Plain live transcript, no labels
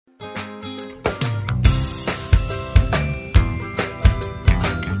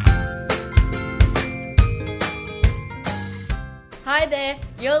Hi there,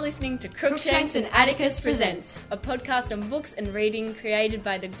 you're listening to Crookshanks and Atticus Presents, a podcast on books and reading created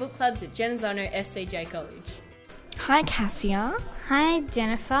by the book clubs at Genazzano FCJ College. Hi Cassia. Hi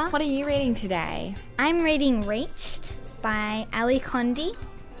Jennifer. What are you reading today? I'm reading Reached by Ali Condi,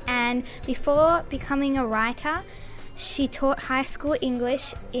 and before becoming a writer, she taught high school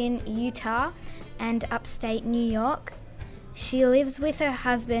English in Utah and upstate New York. She lives with her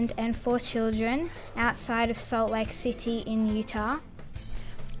husband and 4 children outside of Salt Lake City in Utah.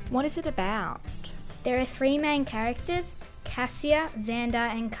 What is it about? There are 3 main characters, Cassia, Xander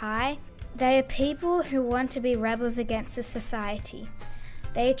and Kai. They are people who want to be rebels against the society.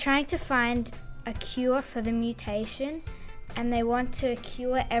 They are trying to find a cure for the mutation, and they want to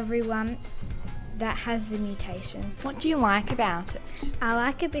cure everyone that has the mutation. What do you like about it? I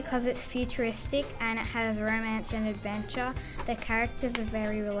like it because it's futuristic and it has romance and adventure. The characters are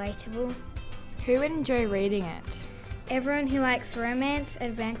very relatable. Who would enjoy reading it? Everyone who likes romance,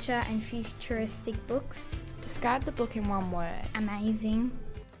 adventure and futuristic books. Describe the book in one word. Amazing.